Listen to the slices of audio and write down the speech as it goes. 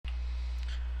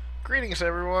Greetings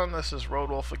everyone, this is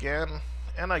Roadwolf again,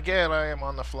 and again I am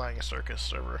on the Flying Circus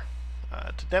server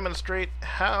to demonstrate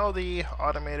how the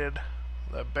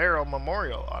Barrel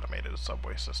Memorial automated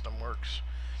subway system works.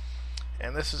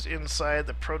 And this is inside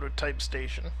the prototype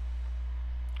station,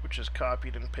 which is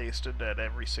copied and pasted at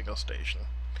every single station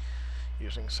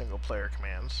using single player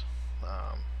commands.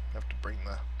 I have to bring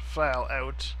the file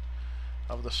out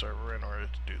of the server in order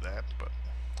to do that, but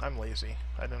I'm lazy.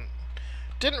 I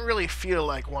didn't really feel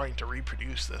like wanting to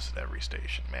reproduce this at every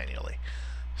station manually,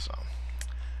 so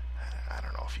I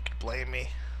don't know if you could blame me.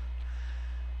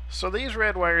 So these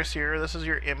red wires here, this is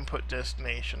your input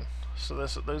destination. So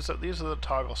these are the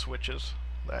toggle switches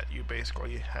that you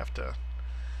basically have to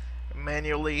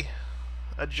manually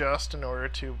adjust in order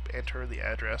to enter the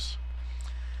address.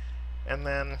 And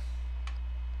then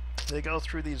they go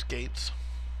through these gates,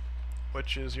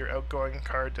 which is your outgoing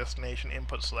car destination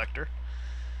input selector.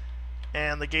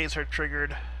 And the gates are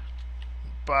triggered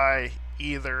by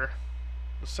either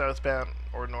the southbound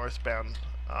or northbound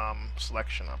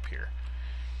selection up here.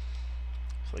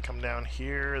 So they come down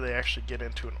here, they actually get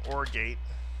into an OR gate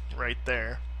right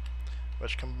there,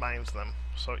 which combines them.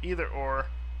 So either OR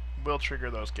will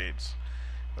trigger those gates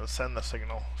and send the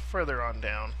signal further on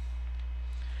down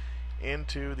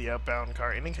into the outbound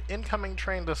car incoming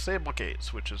train disable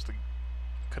gates, which is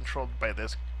controlled by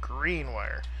this green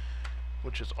wire,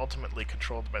 which is ultimately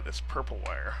controlled by this purple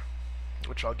wire,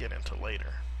 which I'll get into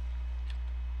later.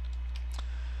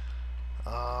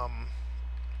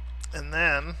 And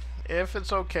then, if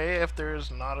it's okay, if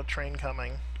there's not a train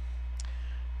coming,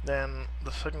 then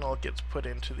the signal gets put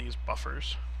into these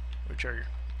buffers, which are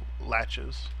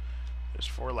latches. There's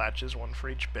 4 latches, 1 for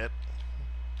each bit.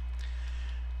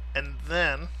 And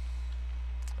then,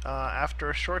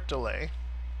 after a short delay,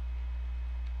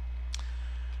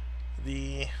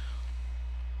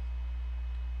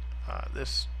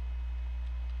 this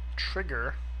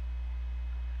trigger,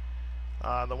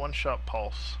 the one-shot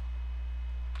pulse,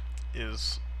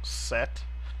 is set,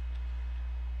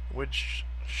 which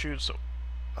shoots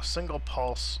a single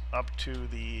pulse up to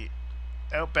the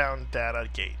outbound data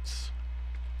gates.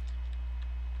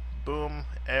 Boom,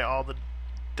 all the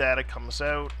data comes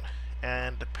out,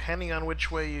 and depending on which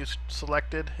way you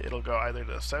selected, it'll go either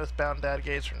to southbound data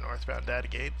gates or northbound data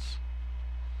gates.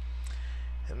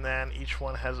 And then each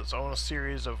one has its own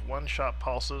series of one-shot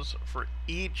pulses for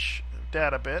each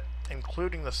data bit,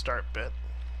 including the start bit.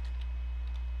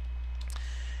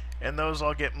 And those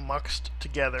all get muxed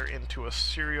together into a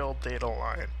serial data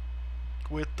line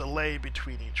with delay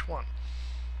between each one.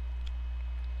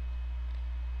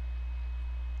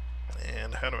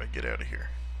 And how do I get out of here?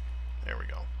 There we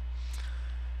go.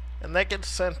 And that gets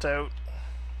sent out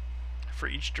for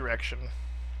each direction,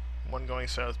 one going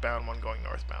southbound, one going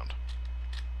northbound.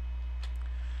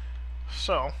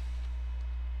 So,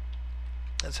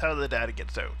 that's how the data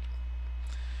gets out.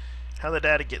 How the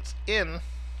data gets in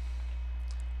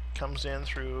comes in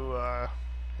through,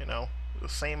 the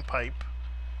same pipe.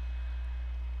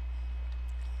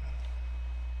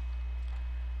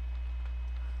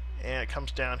 And it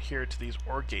comes down here to these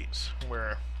OR gates,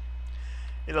 where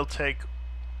it'll take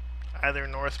either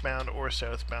northbound or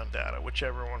southbound data,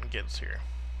 whichever one gets here.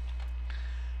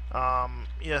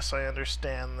 Yes, I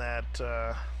understand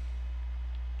that,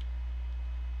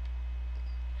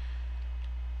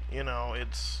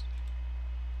 it's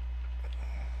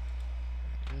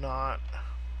not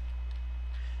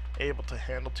able to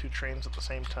handle 2 trains at the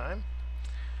same time.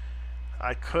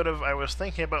 I was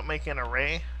thinking about making an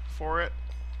array for it,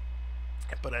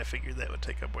 but I figured that would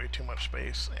take up way too much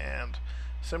space, and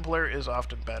simpler is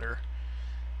often better.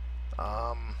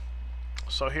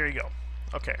 So here you go.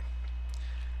 Okay.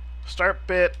 Start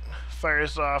bit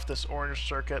fires off this orange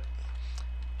circuit,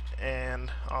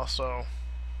 and also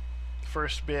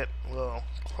first bit will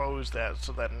close that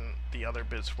so that the other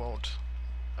bits won't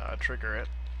trigger it.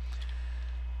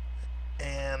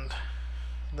 And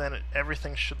then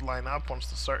everything should line up once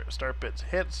the start bit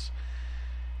hits,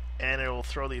 and it will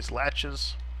throw these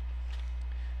latches,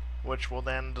 which will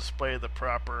then display the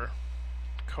proper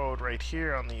code right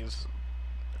here on this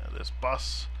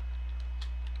bus.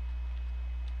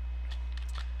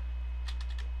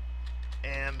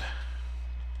 And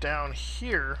down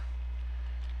here,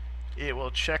 it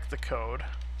will check the code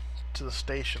to the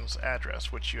station's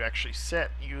address, which you actually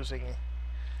set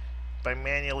by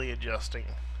manually adjusting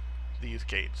these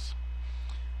gates.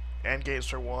 AND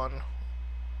gates are 1,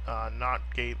 NOT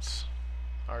gates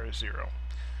are 0.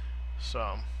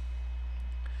 So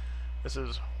this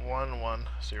is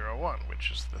 1101, which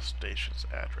is the station's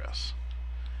address.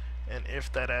 And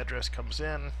if that address comes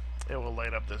in, it will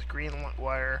light up this green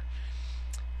wire,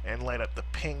 and light up the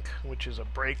pink, which is a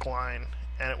break line,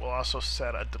 and it will also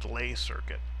set a delay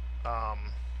circuit, or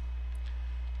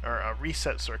a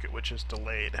reset circuit, which is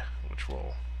delayed, which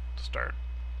will start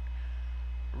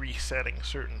resetting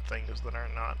certain things that are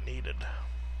not needed.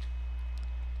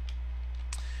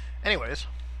 Anyways,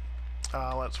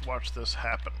 let's watch this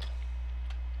happen.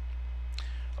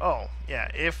 Oh,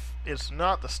 yeah, if it's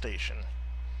not the station,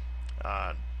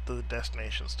 the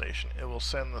destination station, it will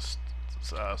send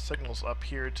the signals up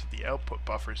here to the output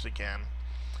buffers again,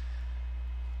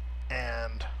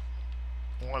 and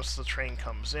once the train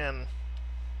comes in,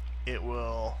 it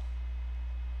will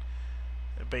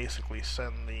basically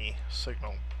send the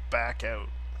signal back out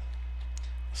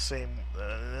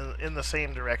in the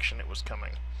same direction it was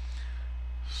coming.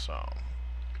 So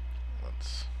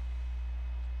let's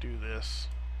do this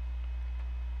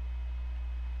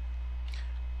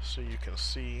so you can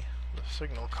see the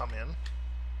signal come in.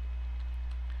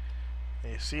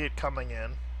 And you see it coming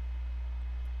in,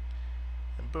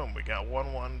 and boom, we got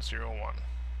 1101.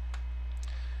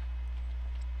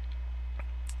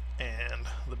 And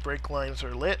the brake lines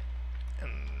are lit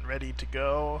and ready to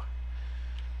go.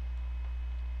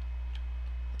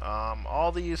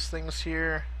 All these things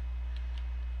here,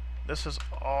 this is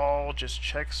all just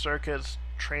check circuits,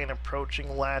 train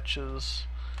approaching latches,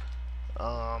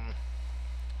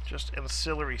 just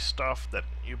ancillary stuff that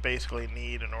you basically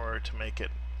need in order to make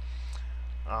it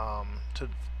to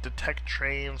detect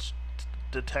trains,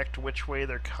 detect which way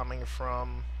they're coming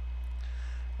from,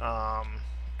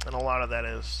 and a lot of that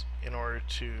is in order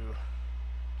to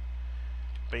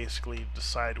basically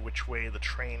decide which way the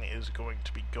train is going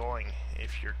to be going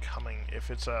if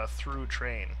it's a through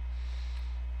train.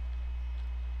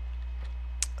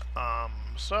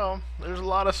 So there's a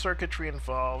lot of circuitry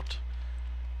involved.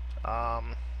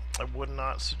 I would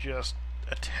not suggest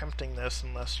attempting this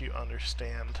unless you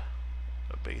understand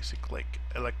the basic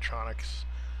electronics.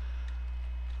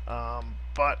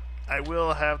 But I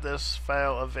will have this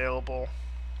file available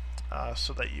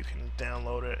so that you can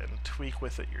download it and tweak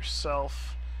with it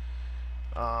yourself.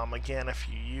 Again, if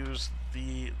you use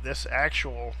this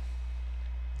actual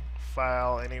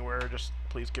file anywhere, just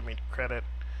please give me credit.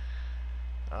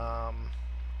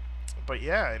 But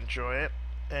yeah, enjoy it.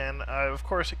 And of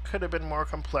course, it could have been more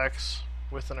complex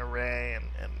with an array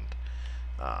and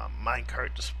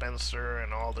minecart dispenser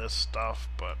and all this stuff,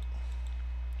 but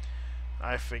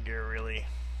I figure really,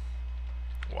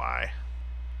 why?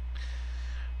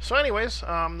 So anyways,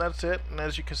 that's it, and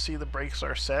as you can see, the brakes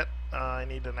are set. I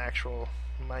need an actual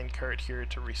minecart here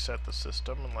to reset the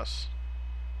system,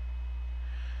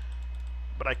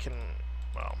 but I can,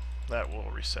 well, that will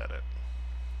reset it.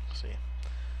 See?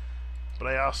 But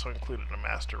I also included a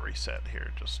master reset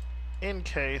here, just in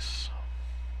case.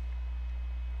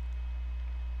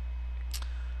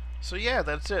 So yeah,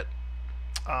 that's it.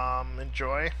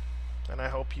 Enjoy, and I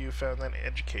hope you found that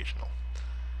educational.